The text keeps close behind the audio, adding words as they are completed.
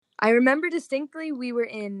I remember distinctly we were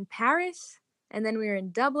in Paris, and then we were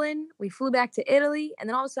in Dublin. We flew back to Italy, and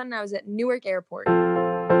then all of a sudden I was at Newark Airport.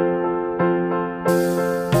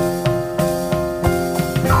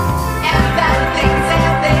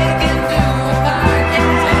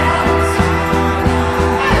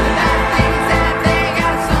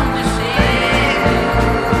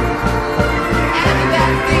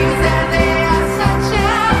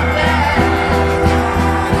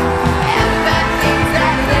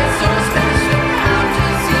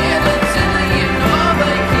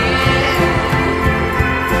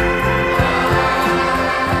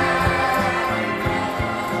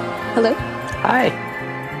 Hello? Hi.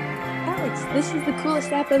 Alex, this is the coolest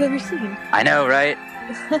app I've ever seen. I know, right?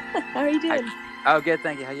 How are you doing? Oh, good,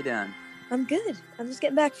 thank you. How you doing? I'm good. I'm just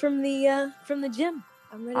getting back from the gym.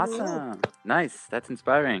 I'm ready to roll. Awesome. Nice. That's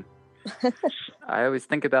inspiring. I always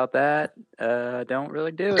think about that. Don't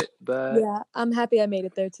really do it, but Yeah, I'm happy I made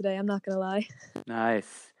it there today. I'm not gonna lie.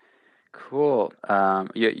 nice. Cool.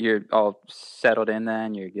 You're all settled in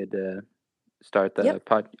then? You're good to start the Yep.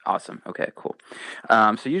 pod? Awesome. Okay, cool.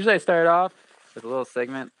 So usually I start off with a little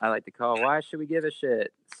segment I like to call Why Should We Give a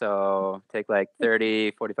Shit? So take like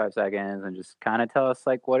 30, 45 seconds and just kind of tell us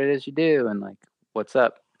like what it is you do and like what's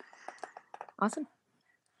up. Awesome.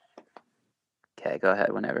 Okay, go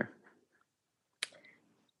ahead whenever.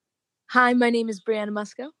 Hi, my name is Brianna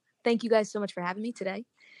Musco. Thank you guys so much for having me today.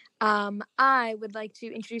 I would like to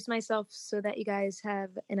introduce myself so that you guys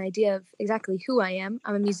have an idea of exactly who I am.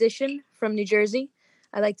 I'm a musician from New Jersey.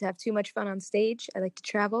 I like to have too much fun on stage. I like to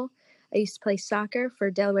travel. I used to play soccer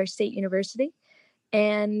for Delaware State University,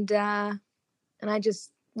 and I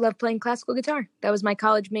just love playing classical guitar. That was my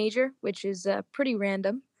college major, which is pretty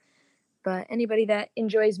random, but anybody that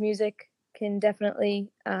enjoys music can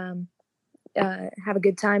definitely have a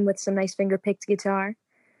good time with some nice finger-picked guitar,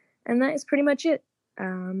 and that is pretty much it.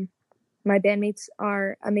 My bandmates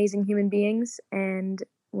are amazing human beings, and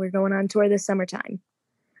we're going on tour this summertime.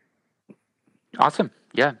 Awesome.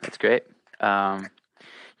 Yeah, that's great.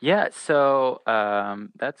 Yeah, so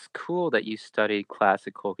that's cool that you studied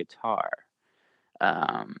classical guitar.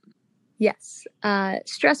 Yes,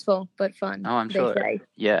 stressful but fun. Oh, I'm they sure. say.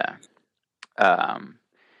 Yeah.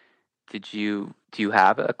 Do you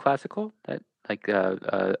have a classical that like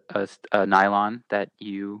a nylon that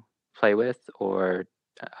you play with, or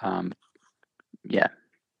yeah?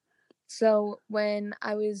 So when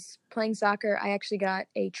I was playing soccer, I actually got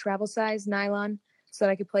a travel size nylon so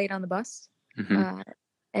that I could play it on the bus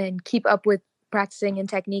and keep up with practicing and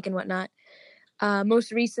technique and whatnot.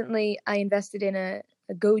 Most recently, I invested in a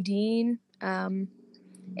Godin.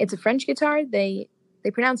 It's a French guitar. They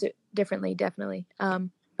pronounce it differently, definitely.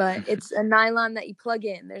 But it's a nylon that you plug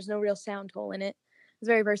in. There's no real sound hole in it. It's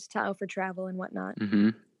very versatile for travel and whatnot.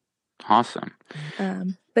 Awesome.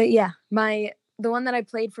 But yeah, the one that I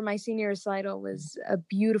played for my senior recital was a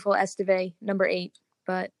beautiful Esteve number 8,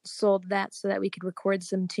 but sold that so that we could record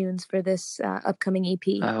some tunes for this upcoming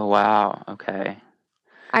EP. Oh, wow. Okay.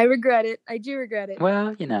 I regret it. I do regret it.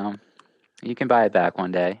 Well, you can buy it back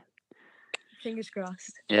one day. Fingers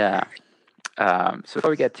crossed. Yeah. So before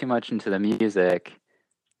we get too much into the music,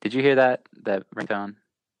 did you hear that ringtone?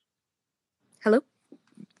 Hello?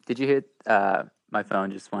 Did you hear my phone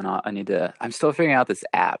just went off? I'm still figuring out this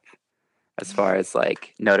app as far as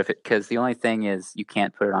like because the only thing is you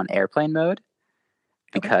can't put it on airplane mode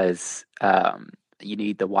because you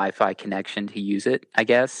need the Wi-Fi connection to use it, I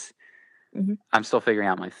guess. Mm-hmm. I'm still figuring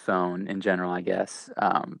out my phone in general, I guess.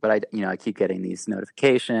 But I keep getting these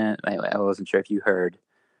notifications. I wasn't sure if you heard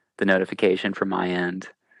the notification from my end.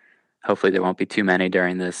 Hopefully there won't be too many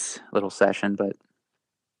during this little session, but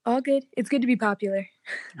all good. It's good to be popular.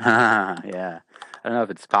 Yeah. I don't know if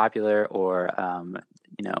it's popular or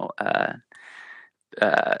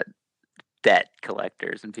debt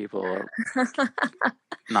collectors and people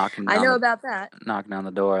knocking I know about that. Knocking on the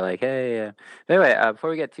door like, hey. But anyway, before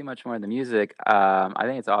we get too much more into the music, I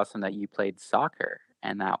think it's awesome that you played soccer,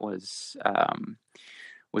 and that was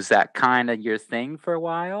that kind of your thing for a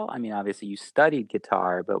while? I mean, obviously you studied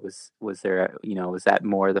guitar, but was there, was that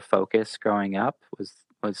more the focus growing up? Was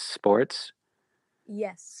sports?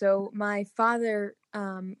 Yes. So my father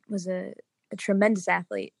was a tremendous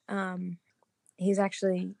athlete. He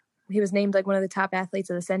was named like one of the top athletes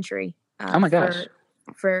of the century. Oh my gosh.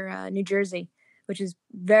 For New Jersey, which is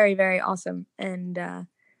very, very awesome. And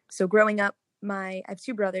so growing up, I have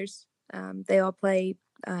 2 brothers. They all play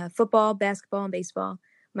football, basketball, and baseball.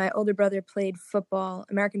 My older brother played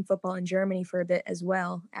American football in Germany for a bit as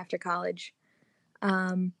well after college.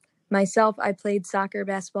 Myself, I played soccer,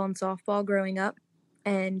 basketball, and softball growing up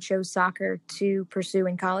and chose soccer to pursue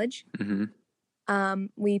in college. Mm-hmm.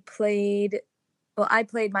 We played. Well, I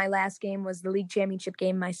played my last game was the league championship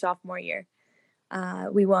game my sophomore year.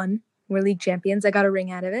 We won. We're league champions. I got a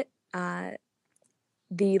ring out of it.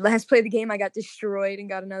 The last play of the game, I got destroyed and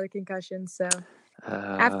got another concussion. So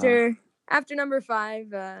after number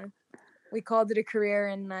 5, we called it a career,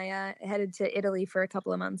 and I headed to Italy for a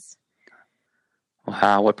couple of months.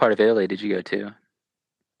 Wow, what part of Italy did you go to?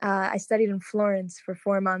 I studied in Florence for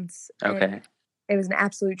 4 months. Okay. And it was an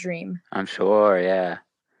absolute dream. I'm sure, yeah.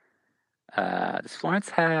 Does Florence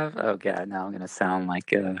have? Oh God, now I'm gonna sound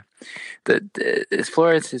like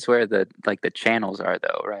Florence is where the channels are,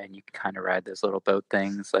 though, right? And you can kind of ride those little boat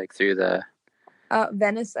things like through the.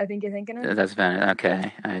 Venice, I think you're thinking of. That's Venice.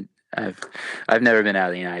 Okay, I've never been out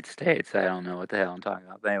of the United States. I don't know what the hell I'm talking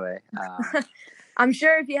about. But anyway, I'm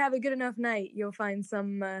sure if you have a good enough night, you'll find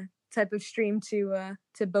some type of stream to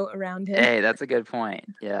boat around in. Hey, that's a good point.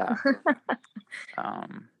 Yeah.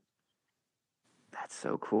 That's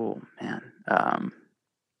so cool, man.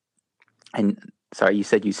 And sorry, you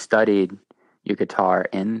said you studied your guitar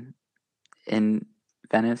in Venice?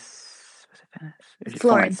 Was it Venice?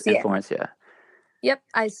 Florence, yeah. In Florence, yeah. Yep,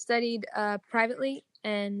 I studied privately,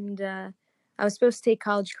 and I was supposed to take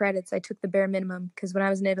college credits. I took the bare minimum because when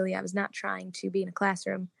I was in Italy, I was not trying to be in a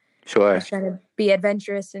classroom. Sure. I was trying to be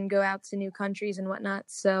adventurous and go out to new countries and whatnot.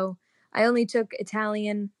 So I only took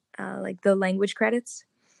Italian, like the language credits.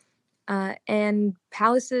 And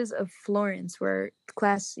Palaces of Florence, where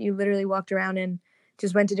class you literally walked around and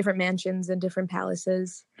just went to different mansions and different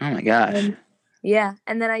palaces. Oh my gosh.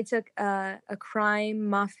 And then I took a crime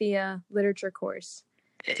mafia literature course.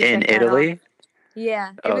 In Italy?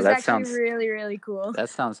 Yeah, it was actually really, really cool. That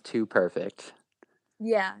sounds too perfect.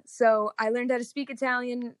 Yeah, so I learned how to speak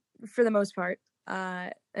Italian for the most part,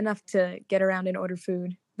 enough to get around and order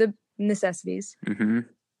food, the necessities. Mm-hmm.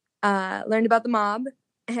 Learned about the mob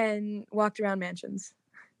and walked around mansions.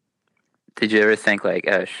 Did you ever think like,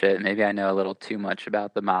 oh shit, maybe I know a little too much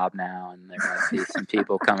about the mob now, and there might be some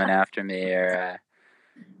people coming after me, or?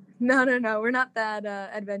 No, we're not that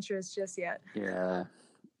adventurous just yet. Yeah,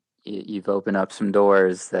 you've opened up some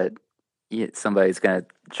doors that somebody's gonna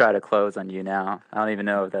try to close on you now. I don't even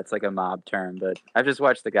know if that's like a mob term, but I've just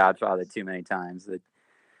watched The Godfather too many times that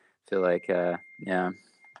I feel like, yeah.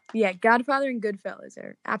 Yeah, Godfather and Goodfellas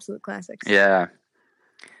are absolute classics. Yeah.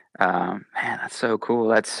 Man, that's so cool.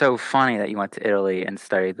 That's so funny that you went to Italy and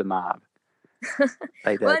studied the mob. Well,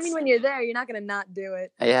 I mean, when you're there, you're not going to not do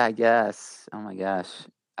it. Yeah, I guess. Oh my gosh.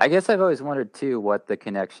 I guess I've always wondered too what the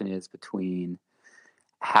connection is between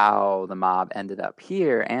how the mob ended up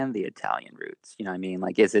here and the Italian roots. You know what I mean?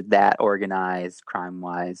 Like, is it that organized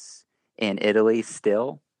crime-wise in Italy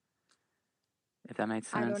still? If that makes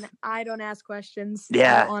sense. I don't ask questions.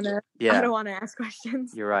 Yeah. I don't want to ask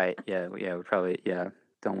questions. You're right. Yeah. We probably,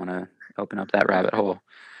 don't want to open up that rabbit hole.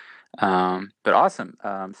 But awesome.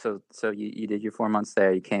 So you did your 4 months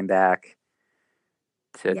there. You came back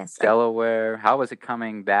to Delaware. How was it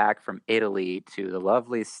coming back from Italy to the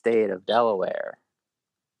lovely state of Delaware?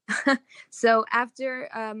 So after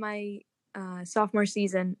my sophomore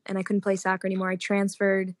season and I couldn't play soccer anymore, I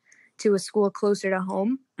transferred to a school closer to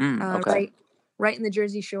home, right in the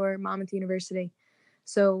Jersey Shore, Monmouth University.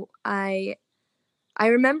 So I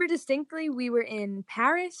remember distinctly we were in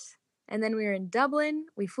Paris, and then we were in Dublin.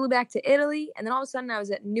 We flew back to Italy, and then all of a sudden I was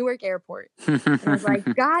at Newark Airport. And I was like,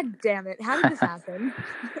 God damn it, how did this happen?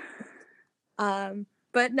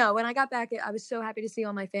 But no, when I got back, I was so happy to see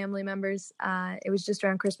all my family members. It was just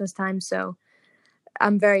around Christmas time, so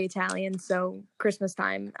I'm very Italian, so Christmas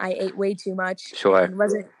time I ate way too much. Sure. And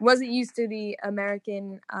wasn't used to the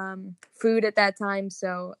American food at that time,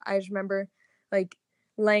 so I just remember like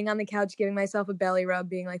laying on the couch giving myself a belly rub,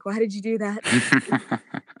 being like, why did you do that?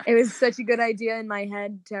 It was such a good idea in my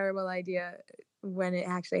head, terrible idea when it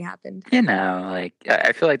actually happened. You know, like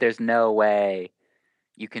I feel like there's no way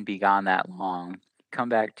you can be gone that long, come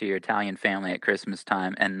back to your Italian family at Christmas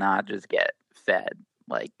time and not just get fed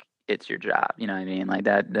like it's your job. You know what I mean? Like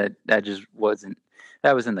that just wasn't,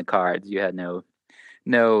 that was in the cards. You had no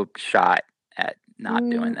shot at not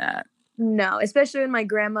doing that. No, especially when my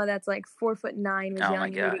grandma that's like 4'9" was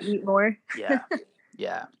yelling at me to eat more. Yeah.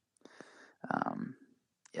 Yeah.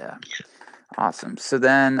 Awesome. So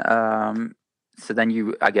then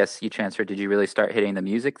you, I guess you transferred. Did you really start hitting the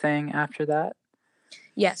music thing after that?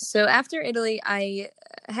 Yes. So after Italy, I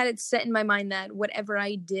had it set in my mind that whatever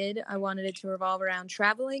I did, I wanted it to revolve around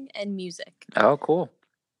traveling and music. Oh, cool.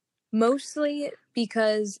 Mostly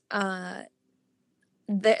because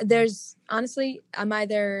there's honestly, I'm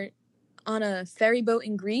either on a ferry boat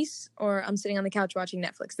in Greece or I'm sitting on the couch watching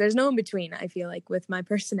Netflix. There's no in between, I feel like, with my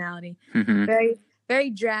personality. Mm-hmm. Very, very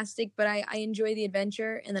drastic, but I enjoy the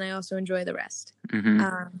adventure, and then I also enjoy the rest. Mm-hmm.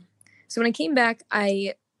 So when I came back,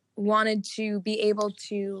 I wanted to be able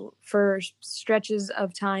to, for stretches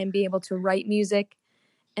of time, be able to write music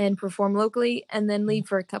and perform locally, and then leave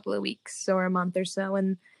for a couple of weeks or a month or so,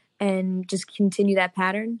 and just continue that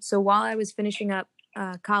pattern. So while I was finishing up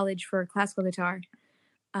college for classical guitar,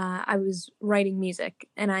 I was writing music,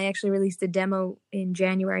 and I actually released a demo in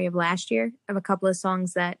January of last year of a couple of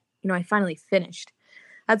songs that, you know, I finally finished.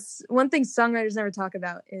 That's one thing songwriters never talk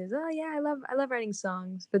about is, oh yeah, I love writing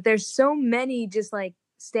songs, but there's so many just like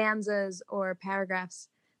stanzas or paragraphs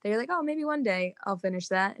that you're like, oh, maybe one day I'll finish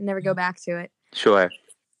that and never go back to it. Sure.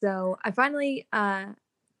 So I finally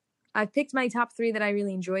I picked my top 3 that I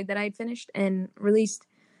really enjoyed that I had finished and released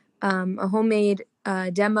a homemade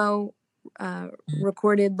demo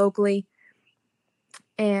recorded locally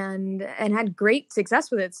and had great success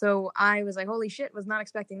with it. So I was like, holy shit, was not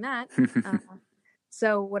expecting that.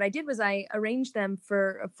 So what I did was I arranged them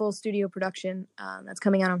for a full studio production that's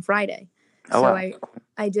coming out on Friday. Oh, so wow.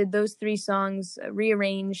 I did those 3 songs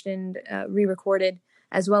rearranged and re-recorded,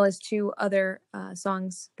 as well as 2 other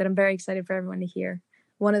songs that I'm very excited for everyone to hear.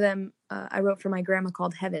 One of them I wrote for my grandma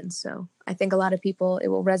called Heaven. So I think a lot of people, it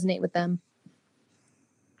will resonate with them.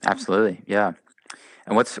 Absolutely. Yeah.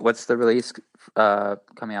 And what's the release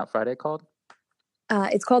coming out Friday called?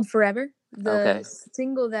 It's called Forever. The Okay.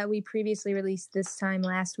 single that we previously released this time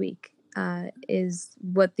last week is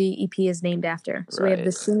what the EP is named after. So we have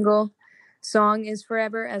the single song is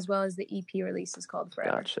Forever, as well as the EP release is called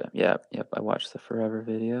Forever. Gotcha. Yep. I watched the Forever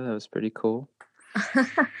video. That was pretty cool.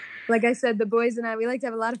 Like I said, the boys and I, we like to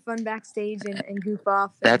have a lot of fun backstage and goof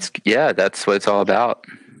off. That's what it's all about.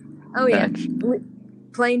 Oh yeah,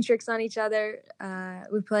 playing tricks on each other.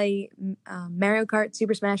 We play Mario Kart,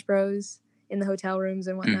 Super Smash Bros. In the hotel rooms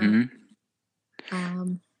and whatnot.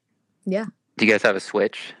 Mm-hmm. Yeah. Do you guys have a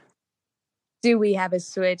Switch? Do we have a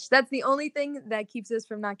Switch? That's the only thing that keeps us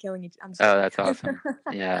from not killing each other. Oh, that's awesome.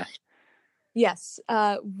 Yeah. Yes.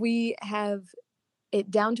 We have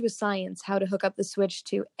it down to a science how to hook up the Switch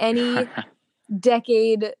to any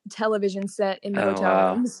decade television set in the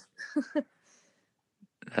hotel rooms.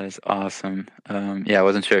 That is awesome. Yeah, I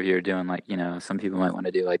wasn't sure if you were doing like, you know, some people might want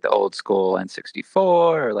to do like the old school N64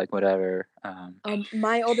 or like whatever.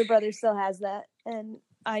 My older brother still has that, and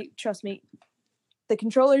trust me, the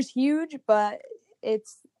controller's huge, but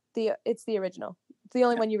it's the original. It's the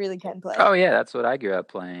only one you really can play. Oh yeah, that's what I grew up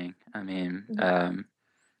playing. I mean,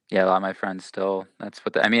 yeah, a lot of my friends still. That's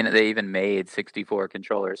what they even made 64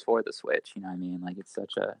 controllers for the Switch. You know what I mean? Like it's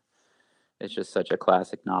just such a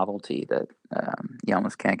classic novelty that you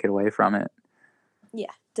almost can't get away from it.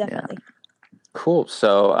 Yeah, definitely. Yeah. Cool.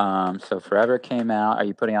 So Forever came out. Are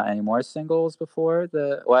you putting out any more singles before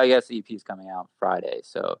the? Well, I guess the EP is coming out Friday.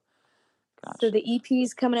 So. Gotcha. So the EP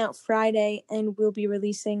is coming out Friday, and we'll be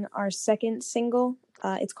releasing our second single.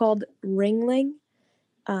 It's called Ringling.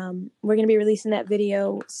 We're going to be releasing that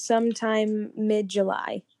video sometime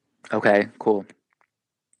mid-July. Okay, cool.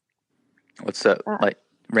 What's the like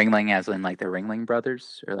Ringling, as in like the Ringling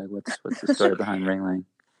Brothers, or like what's the story behind Ringling?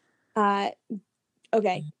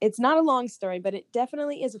 Okay, it's not a long story, but it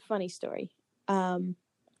definitely is a funny story.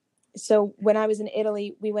 So when I was in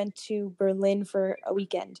Italy, we went to Berlin for a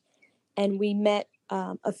weekend, and we met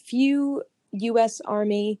a few U.S.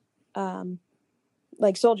 Army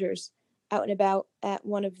like soldiers out and about at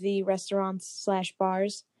one of the restaurants /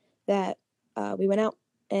 bars that we went out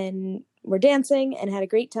and were dancing and had a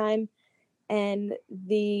great time. And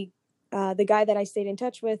the guy that I stayed in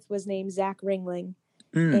touch with was named Zach Ringling.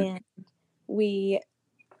 And we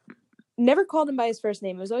never called him by his first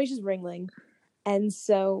name. It was always just Ringling. And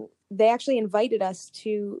so they actually invited us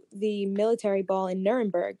to the military ball in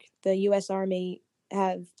Nuremberg. The U.S. Army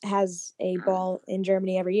has a ball in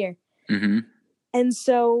Germany every year. Mm-hmm. And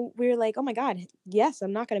so we were like, oh my God, yes,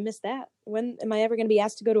 I'm not going to miss that. When am I ever going to be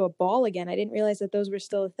asked to go to a ball again? I didn't realize that those were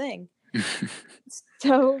still a thing.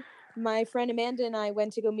 So my friend Amanda and I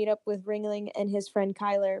went to go meet up with Ringling and his friend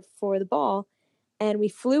Kyler for the ball. And we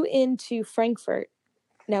flew into Frankfurt.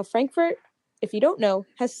 Now, Frankfurt, if you don't know,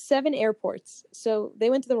 has 7 airports. So they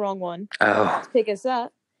went to the wrong one to pick us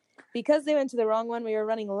up. Because they went to the wrong one, we were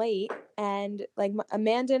running late, and like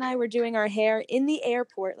Amanda and I were doing our hair in the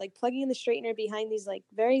airport, like plugging in the straightener behind these like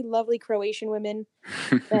very lovely Croatian women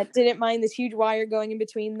that didn't mind this huge wire going in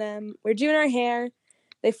between them. We're doing our hair.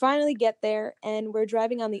 They finally get there, and we're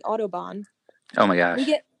driving on the Autobahn. Oh my gosh.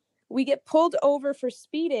 We get pulled over for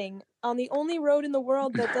speeding on the only road in the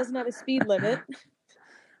world that doesn't have a speed limit.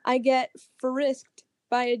 I get frisked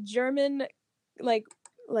by a German like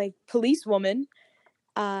policewoman.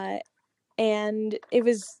 And it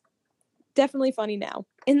was definitely funny now.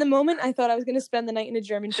 In the moment, I thought I was going to spend the night in a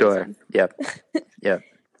German Sure. prison. Yep. Yep.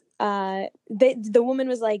 The woman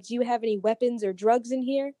was like, "Do you have any weapons or drugs in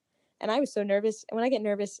here?" And I was so nervous. And when I get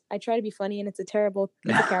nervous, I try to be funny, and it's a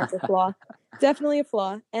character flaw. Definitely a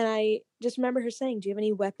flaw. And I just remember her saying, "Do you have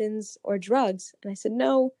any weapons or drugs?" And I said,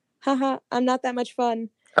 "No, haha, I'm not that much fun."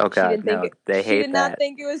 Oh She God, didn't think no, they she hate did not that.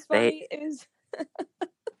 think it was funny. It was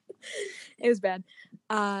it was bad.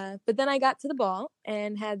 But then I got to the ball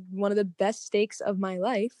and had one of the best steaks of my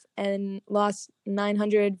life and lost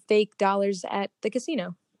 $900 fake dollars at the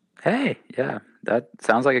casino. Hey, yeah, that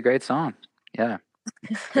sounds like a great song. Yeah,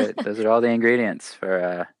 great. Those are all the ingredients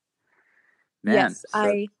for man. Yes,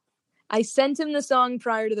 So, I sent him the song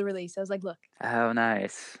prior to the release. I was like, "Look, oh,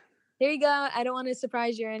 nice. here you go. I don't want to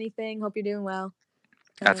surprise you or anything. Hope you're doing well."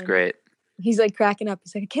 That's And great. he's like cracking up.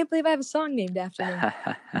 He's like, "I can't believe I have a song named after me."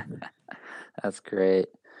 That's great.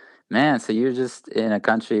 Man, so you're just in a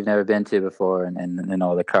country you've never been to before, and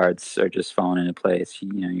all the cards are just falling into place.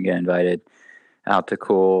 You get invited out to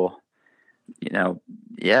cool,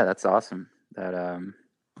 yeah, that's awesome. That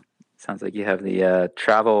sounds like you have the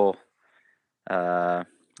travel, I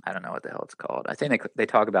don't know what the hell it's called. I think they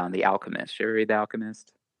talk about in The Alchemist. You ever read The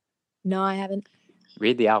Alchemist? No, I haven't.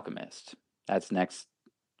 Read The Alchemist. That's next.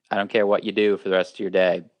 I don't care what you do for the rest of your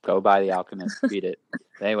day. Go buy The Alchemist, read it.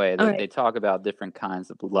 But anyway, All they, right. they talk about different kinds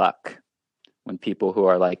of luck when people who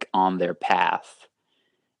are like on their path,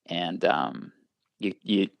 and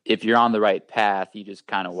you if you're on the right path, you just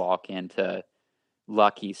kind of walk into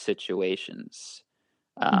lucky situations.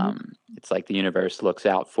 It's like the universe looks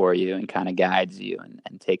out for you and kind of guides you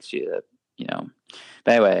and takes you to, you know.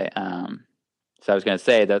 But anyway, so I was going to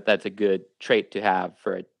say that's a good trait to have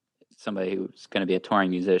for somebody who's going to be a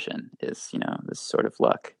touring musician is, this sort of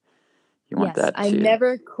luck. You want Yes, that I too.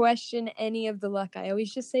 never question any of the luck. I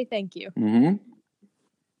always just say thank you. Mm-hmm.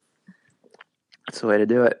 That's the way to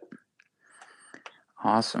do it.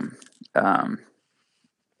 Awesome.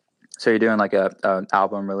 So you're doing like an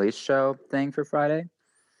album release show thing for Friday?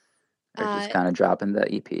 Or just kind of dropping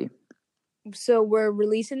the EP? So we're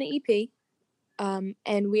releasing the EP,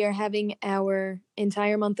 and we are having our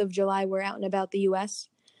entire month of July. We're out and about the U.S.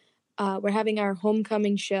 We're having our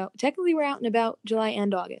homecoming show. Technically, we're out and about July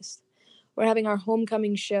and August. We're having our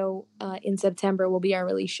homecoming show in September will be our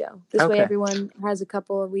release show. This way everyone has a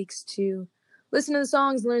couple of weeks to listen to the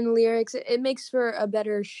songs, learn the lyrics. It makes for a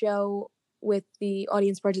better show with the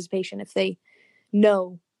audience participation if they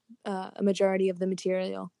know a majority of the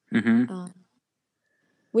material. Mm-hmm.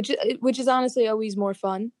 Which is honestly always more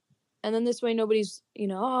fun. And then this way nobody's,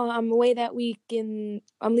 oh, I'm away that week and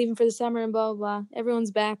I'm leaving for the summer and blah, blah, blah. Everyone's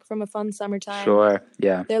back from a fun summertime. Sure,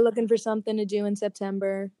 yeah. They're looking for something to do in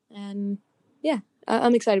September. And yeah,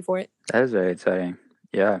 I'm excited for it. That is very exciting.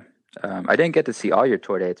 Yeah. I didn't get to see all your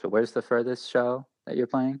tour dates, but where's the furthest show that you're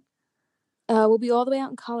playing? We'll be all the way out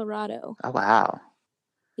in Colorado. Oh, wow.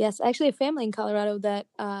 Yes, I actually have family in Colorado that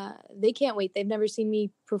they can't wait. They've never seen me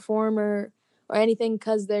perform or anything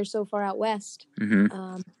because they're so far out west.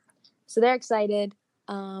 Mm-hmm. So they're excited.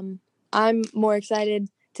 I'm more excited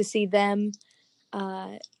to see them.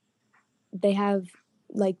 They have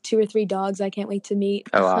like 2 or 3 dogs I can't wait to meet.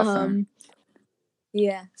 Oh, awesome.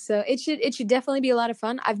 Yeah, so it should definitely be a lot of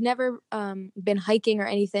fun. I've never been hiking or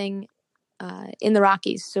anything in the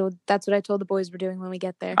Rockies, so that's what I told the boys we're doing when we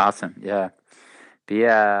get there. Awesome, yeah. The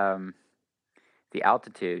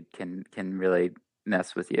altitude can really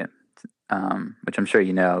mess with you, which I'm sure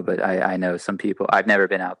you know. But I know some people. I've never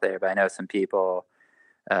been out there, but I know some people.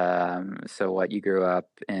 So what, you grew up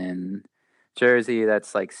in Jersey?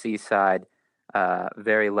 That's like seaside,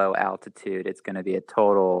 very low altitude. It's going to be a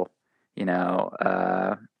total, you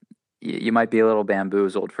might be a little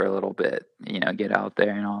bamboozled for a little bit. Get out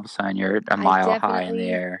there and all of a sudden you're a mile high in the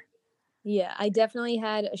air. Yeah, I definitely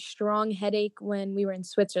had a strong headache when we were in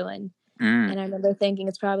Switzerland. And I remember thinking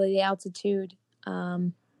it's probably the altitude.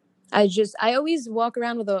 I always walk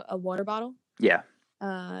around with a water bottle. Yeah.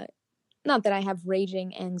 Not that I have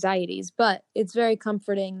raging anxieties, but it's very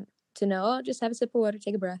comforting to know, just have a sip of water,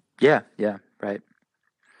 take a breath. Yeah, right.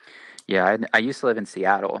 Yeah, I used to live in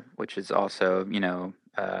Seattle, which is also,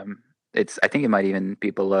 I think it might even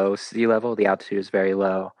be below sea level. The altitude is very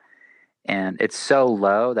low. And it's so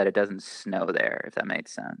low that it doesn't snow there, if that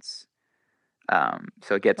makes sense.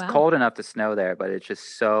 So it gets cold enough to snow there, but it's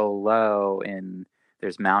just so low and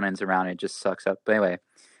there's mountains around it. It just sucks up. But anyway,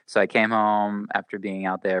 so I came home after being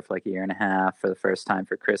out there for like 1.5 years for the first time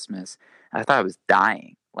for Christmas. I thought I was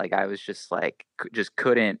dying. Like I was just like, just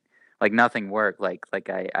couldn't, like nothing worked.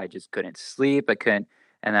 Like I just couldn't sleep. I couldn't.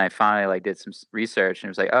 And then I finally like did some research and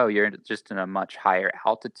it was like, oh, you're just in a much higher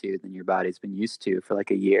altitude than your body's been used to for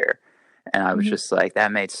like 1 year. And I was just like,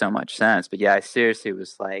 that made so much sense. But yeah, I seriously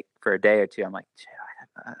was like, for a day or two, I'm like,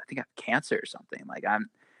 I think I have cancer or something. Like I'm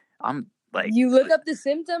like, you look up the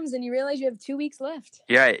symptoms and you realize you have 2 weeks left.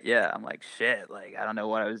 yeah. I'm like, shit. Like, I don't know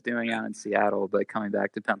what I was doing out in Seattle, but coming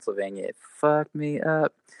back to Pennsylvania, it fucked me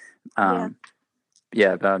up.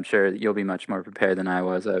 Yeah, but I'm sure you'll be much more prepared than I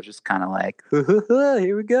was. I was just kind of like,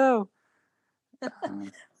 here we go.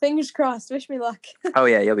 Fingers crossed. Wish me luck. Oh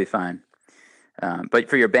yeah, you'll be fine. But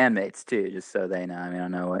for your bandmates too, just so they know. I mean, I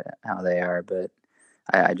don't know how they are, but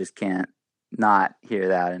I just can't not hear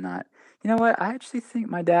that and not. You know what? I actually think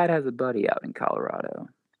my dad has a buddy out in Colorado.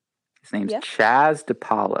 His name's Chaz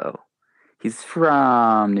DePaulo. He's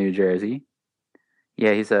from New Jersey.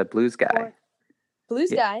 Yeah, he's a blues guy.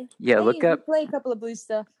 Guy? Yeah, hey, look up. Play a couple of blues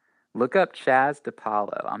stuff. Look up Chaz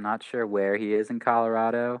DePaulo. I'm not sure where he is in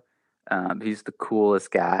Colorado. He's the coolest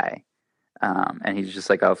guy. And he's just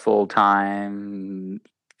like a full-time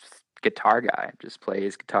guitar guy. Just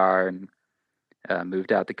plays guitar and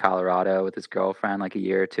moved out to Colorado with his girlfriend like a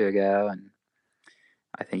year or two ago. And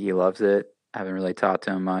I think he loves it. I haven't really talked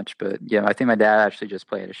to him much. But yeah, I think my dad actually just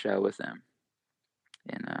played a show with him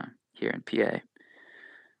here in PA.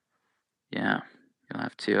 Yeah, you'll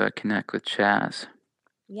have to connect with Chaz.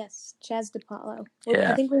 Yes, Chaz DePaulo.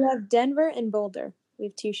 Yeah. I think we have Denver and Boulder. We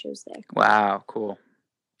have 2 shows there. Wow, cool.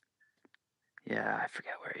 Yeah, I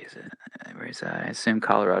forget where he's at. Where he's at. I assume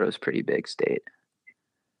Colorado's a pretty big state.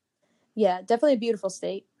 Yeah, definitely a beautiful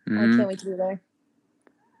state. I can't wait to be there.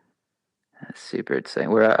 That's super exciting.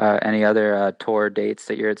 Where any other tour dates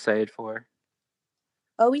that you're excited for?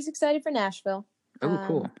 Always excited for Nashville. Oh,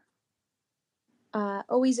 cool.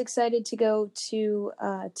 Always excited to go to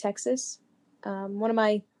Texas. One of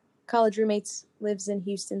my college roommates lives in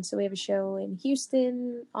Houston, so we have a show in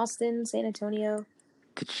Houston, Austin, San Antonio.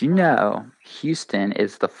 Did you know Houston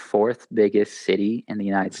is the 4th biggest city in the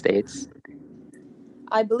United States?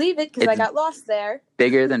 I believe it because I got lost there.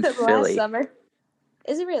 Bigger than Philly. Last summer.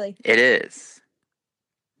 Is it really? It is.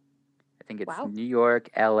 I think it's New York,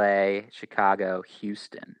 LA, Chicago,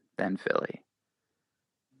 Houston, then Philly.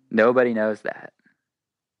 Nobody knows that.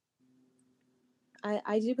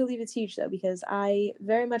 I do believe it's huge, though, because I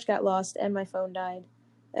very much got lost and my phone died.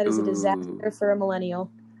 That is a disaster for a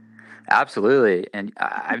millennial. Absolutely. And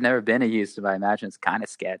I've never been to Houston, but I imagine it's kind of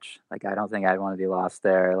sketch. Like, I don't think I'd want to be lost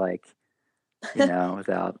there, like, you know,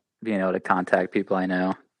 without being able to contact people I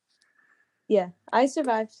know. Yeah, I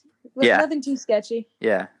survived. Nothing too sketchy.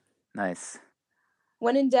 Yeah, nice.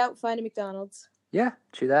 When in doubt, find a McDonald's. Yeah,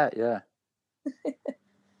 true that, yeah.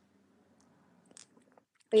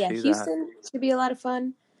 But yeah, Houston should be a lot of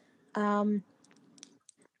fun.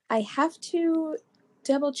 I have to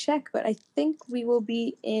double check, but I think we will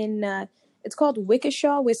be in, it's called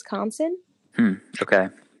Waukesha, Wisconsin. Okay.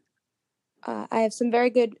 I have some very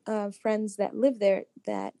good friends that live there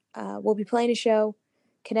that will be playing a show,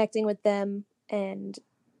 connecting with them, and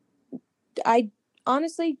I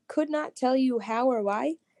honestly could not tell you how or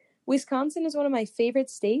why. Wisconsin is one of my favorite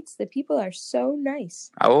states. The people are so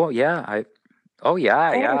nice. Oh, yeah.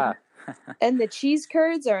 Yeah. And the cheese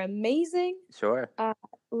curds are amazing. Sure.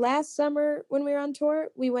 Last summer when we were on tour,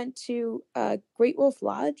 we went to Great Wolf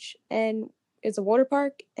Lodge, and it's a water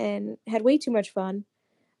park, and had way too much fun.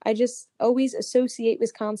 I just always associate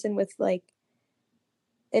Wisconsin with like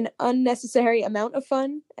an unnecessary amount of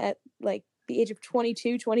fun at like the age of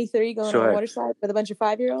 22, 23, going on a water slide with a bunch of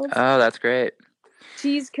 5-year-olds. Oh, that's great.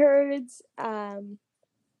 Cheese curds.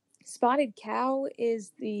 Spotted Cow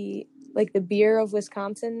is the beer of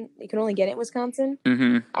Wisconsin. You can only get it in Wisconsin.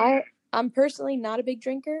 I'm personally not a big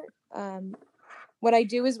drinker. What I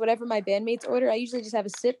do is whatever my bandmates order, I usually just have a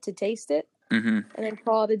sip to taste it and then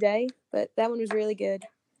call it a day. But that one was really good.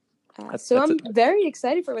 I'm very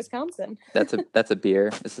excited for Wisconsin. That's a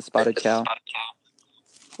beer. It's the Spotted Cow.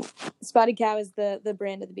 Spotted Cow is the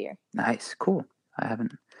brand of the beer. Nice, cool. I've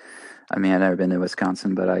never been to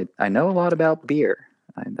Wisconsin, but I know a lot about beer.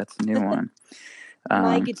 That's a new one.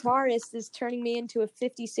 My guitarist is turning me into a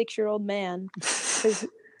 56-year-old man because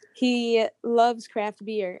he loves craft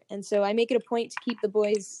beer. And so I make it a point to keep the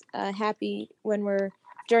boys happy when we're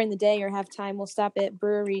during the day or have time. We'll stop at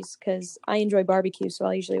breweries because I enjoy barbecue. So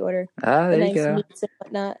I'll usually order the nice meats and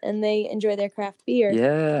whatnot. And they enjoy their craft beer.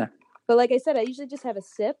 Yeah. But like I said, I usually just have a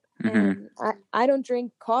sip. And I don't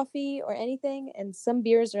drink coffee or anything. And some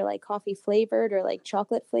beers are like coffee flavored or like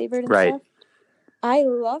chocolate flavored and stuff. I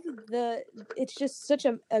love it's just such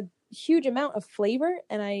a huge amount of flavor,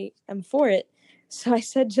 and I am for it. So I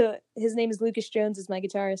said his name is Lucas Jones, is my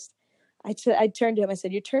guitarist. I turned to him, I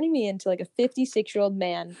said, "You're turning me into like a 56-year-old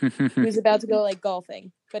man who's about to go like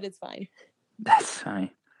golfing, but it's fine." That's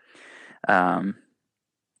funny.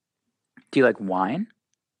 Do you like wine?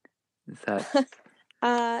 Is that?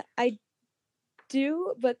 I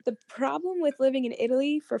do, but the problem with living in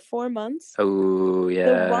Italy for 4 months, Oh, the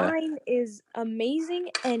yeah. wine is amazing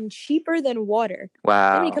and cheaper than water.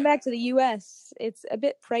 Wow. Then when you come back to the U.S., it's a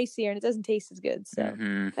bit pricier and it doesn't taste as good. So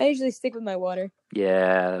I usually stick with my water.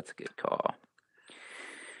 Yeah, that's a good call.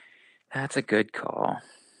 That's a good call.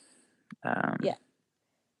 Yeah.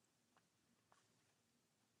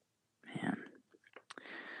 Man.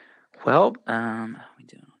 Well, how we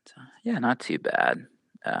doing on time? Yeah, not too bad.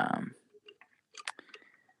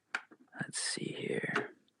 Let's see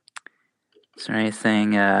here. Is there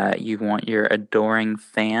anything you want your adoring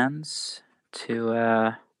fans to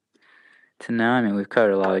know? I mean, we've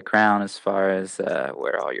covered a lot of ground as far as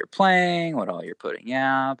where all you're playing, what all you're putting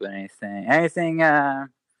out, but anything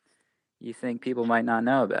you think people might not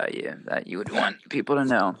know about you that you would want people to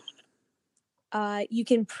know? You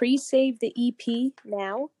can pre-save the EP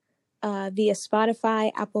now via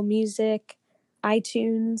Spotify, Apple Music,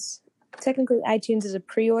 iTunes. Technically, iTunes is a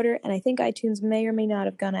pre-order, and I think iTunes may or may not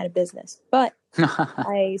have gone out of business. But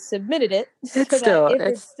I submitted it so that if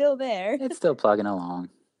it's still there... It's still plugging along.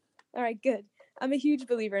 All right, good. I'm a huge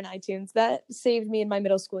believer in iTunes. That saved me in my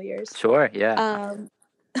middle school years. Sure, yeah.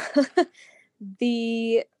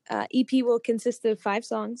 The EP will consist of 5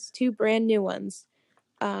 songs, 2 brand new ones.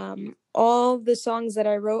 All the songs that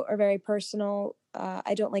I wrote are very personal.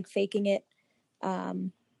 I don't like faking it.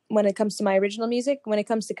 When it comes to my original music, when it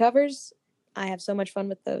comes to covers, I have so much fun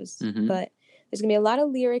with those. Mm-hmm. But there's going to be a lot of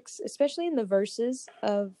lyrics, especially in the verses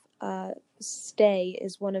of Stay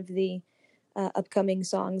is one of the upcoming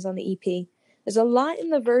songs on the EP. There's a lot in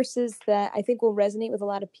the verses that I think will resonate with a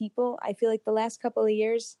lot of people. I feel like the last couple of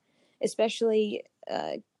years, especially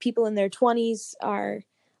people in their 20s, are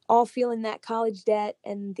all feeling that college debt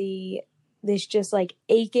and this just like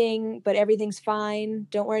aching, but everything's fine.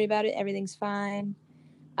 Don't worry about it. Everything's fine.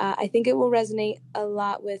 I think it will resonate a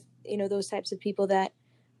lot with, those types of people that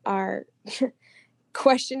are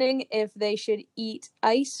questioning if they should eat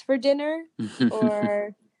ice for dinner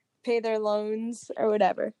or pay their loans or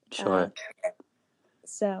whatever. Sure.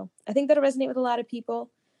 So I think that'll resonate with a lot of people.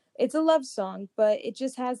 It's a love song, but it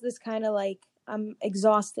just has this kind of like, I'm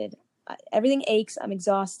exhausted. Everything aches. I'm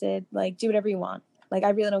exhausted. Like, do whatever you want. Like, I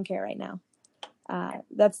really don't care right now.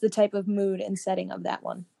 That's the type of mood and setting of that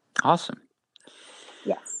one. Awesome.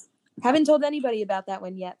 Yes. Haven't told anybody about that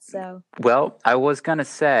one yet, so. Well, I was going to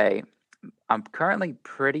say, I'm currently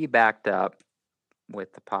pretty backed up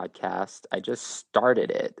with the podcast. I just started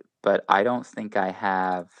it, but I don't think I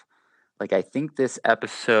have, I think this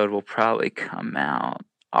episode will probably come out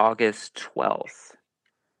August 12th.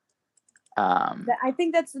 I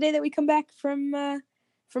think that's the day that we come back from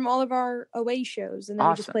all of our away shows, and then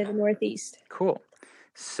we just play the Northeast. Cool.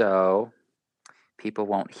 So people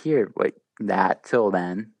won't hear that till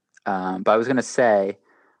then. But I was going to say...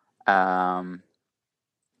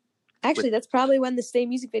 Actually, that's probably when the Stay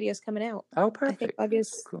music video is coming out. Oh, perfect. I think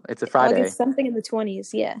August. Cool. It's a Friday. August something in the 20s,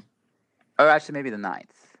 yeah. Or actually, maybe the 9th.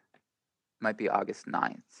 Might be August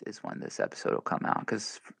 9th is when this episode will come out,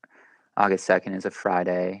 because August 2nd is a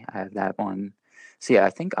Friday. I have that one. So yeah, I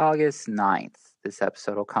think August 9th, this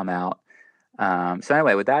episode will come out. So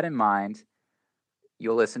anyway, with that in mind,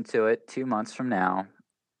 you'll listen to it 2 months from now.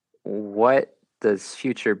 What does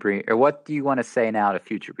what do you want to say now to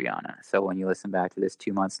future Brianna? So when you listen back to this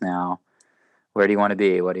 2 months now, where do you want to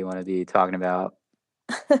be? What do you want to be talking about?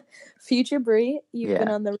 Future Brie, you've been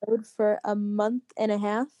on the road for a month and a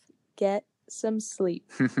half. Get some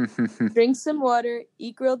sleep. Drink some water,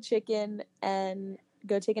 eat grilled chicken, and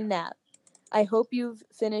go take a nap. I hope you've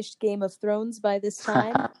finished Game of Thrones by this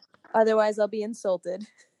time. Otherwise, I'll be insulted.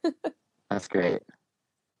 That's great.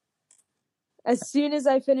 As soon as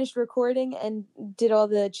I finished recording and did all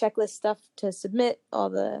the checklist stuff to submit, all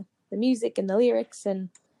the music and the lyrics and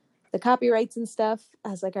the copyrights and stuff, I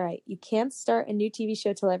was like, all right, you can't start a new TV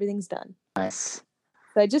show till everything's done. Nice.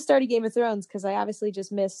 So I just started Game of Thrones because I obviously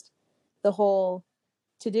just missed the whole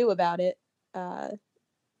to-do about it.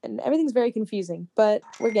 And everything's very confusing, but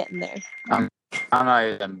we're getting there. I'm not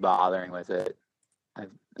even bothering with it.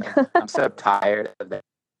 I'm so tired of that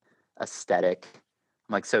aesthetic.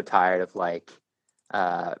 I'm so tired of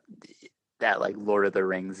that Lord of the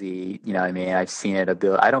Ringsy, you know what I mean? I've seen it a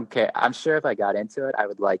bit. I don't care. I'm sure if I got into it, I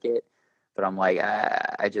would like it, but I'm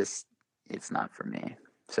it's not for me.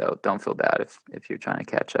 So don't feel bad if you're trying to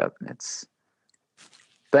catch up.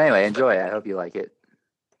 But anyway, enjoy it. I hope you like it.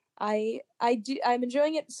 I'm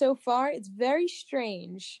enjoying it so far. It's very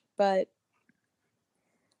strange, but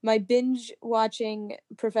my binge watching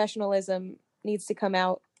professionalism needs to come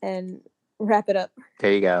out and wrap it up.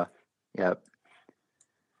 There you go. Yep.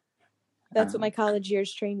 That's what my college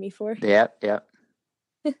years trained me for. Yep.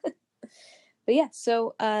 But yeah,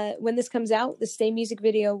 so when this comes out, the Stay music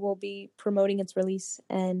video will be promoting its release.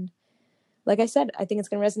 And like I said, I think it's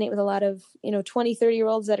going to resonate with a lot of, 20,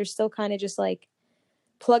 30-year-olds that are still kind of just like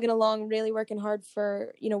plugging along, really working hard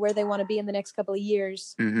for, where they want to be in the next couple of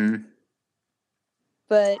years. Mm-hmm.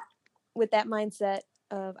 But with that mindset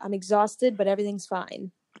of I'm exhausted, but everything's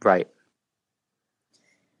fine. Right.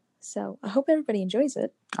 So I hope everybody enjoys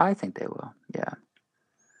it. I think they will. Yeah.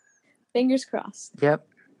 Fingers crossed. Yep.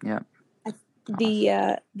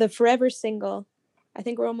 The Forever single, I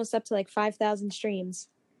think we're almost up to like 5,000 streams.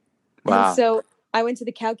 Wow. And so I went to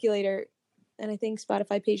the calculator, and I think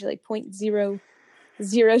Spotify pays you like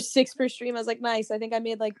 0.006 per stream. I was like, nice. I think I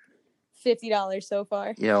made like $50 so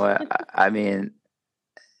far. You know what? I mean,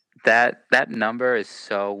 that number is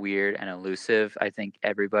so weird and elusive. I think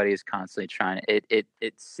everybody is constantly trying. It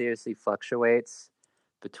seriously fluctuates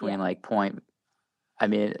between like point. I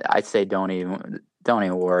mean, I say don't even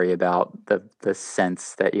worry about the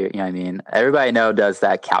sense that you know what I mean. Everybody does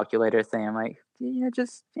that calculator thing. I'm like,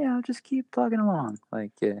 just keep plugging along.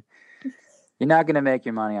 Like, you're not gonna make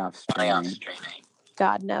your money off streaming.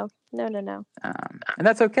 God, no. And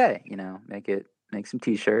that's okay. Make some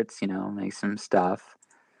T-shirts. Make some stuff.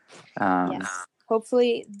 Yes.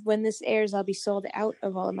 Hopefully, when this airs, I'll be sold out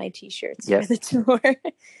of all of my T-shirts for the tour,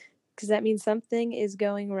 because that means something is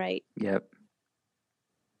going right. Yep.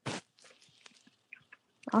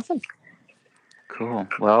 Awesome. Cool.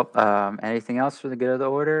 Well, anything else for the good of the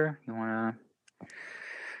order you want to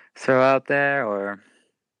throw out there, or?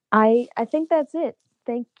 I think that's it.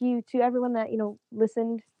 Thank you to everyone that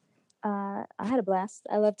listened. I had a blast.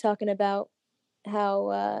 I love talking about how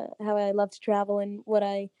I love to travel and what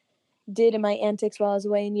I did in my antics while I was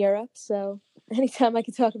away in Europe. So anytime I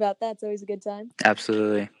can talk about that, it's always a good time.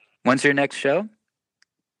 Absolutely. When's your next show?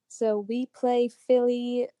 So we play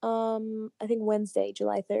Philly, I think Wednesday,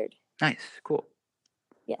 July 3rd. Nice. Cool.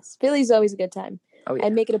 Yes. Philly's always a good time. Oh, yeah. I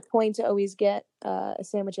make it a point to always get a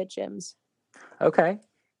sandwich at Jim's. Okay.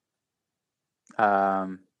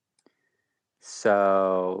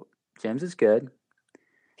 So Jim's is good.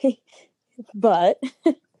 But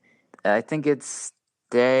I think it's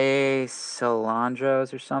De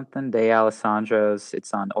Salandros or something. De Alessandro's.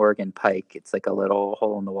 It's on Oregon Pike. It's like a little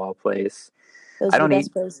hole-in-the-wall place. Those are the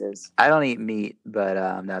best places. I don't eat meat,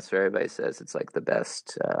 but that's what everybody says. It's like the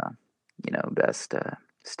best, best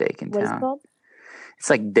steak in town. What is it called? It's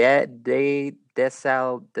like De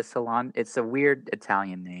Salandro. It's a weird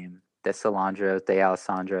Italian name. De Salandros, De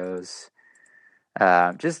Alessandro's.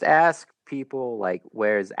 Just ask people like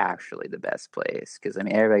where's actually the best place, because I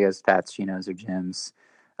mean everybody goes to Pacino's or Jim's,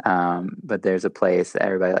 but there's a place that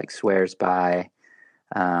everybody like swears by.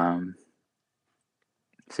 So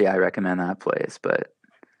yeah, I recommend that place. But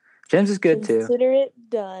Jim's is good too. Consider it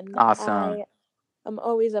done. Awesome. I'm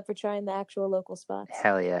always up for trying the actual local spots.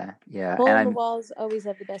 Hell yeah. Hole in the walls always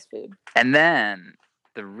have the best food. And then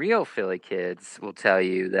the real Philly kids will tell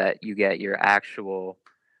you that you get your actual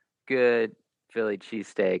good Philly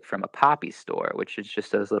cheesesteak from a Poppy store, which is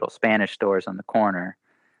just those little Spanish stores on the corner.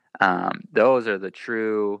 Those are the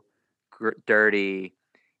true dirty,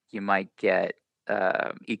 you might get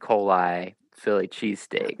E. coli Philly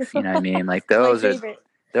cheesesteaks. You know what I mean? Like those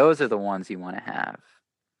are the ones you want to have.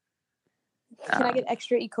 Can I get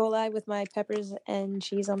extra E. coli with my peppers and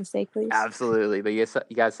cheese on the steak, please? Absolutely, but you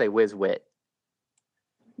gotta say whiz wit.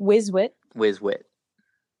 Whiz wit. Whiz wit.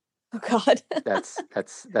 Oh God.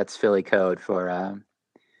 that's Philly code for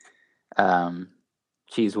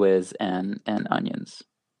cheese whiz and onions.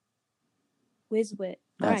 Whiz wit.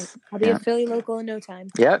 All right, I'll be a Philly local in no time.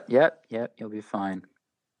 Yep. You'll be fine.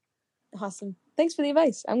 Awesome. Thanks for the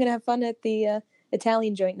advice. I'm gonna have fun at the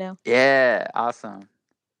Italian joint now. Yeah. Awesome.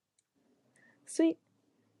 Sweet.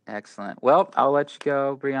 Excellent. Well, I'll let you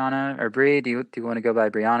go, Brianna or Bree. Do you want to go by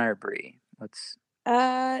Brianna or Bree?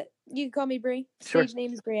 You can call me Bree. Sure. Stage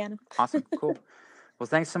name is Brianna. Awesome. Cool. Well,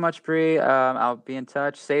 thanks so much, Bree. I'll be in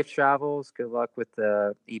touch. Safe travels. Good luck with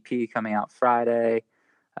the EP coming out Friday.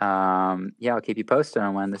 I'll keep you posted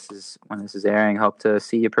on when this is airing. Hope to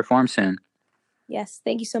see you perform soon. Yes.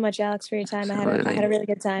 Thank you so much, Alex, for your time. Absolutely. I had a really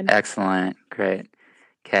good time. Excellent. Great.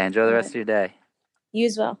 Okay. Enjoy the rest of your day. You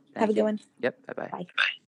as well. Thank Have a good one. Yep. Bye-bye. Bye.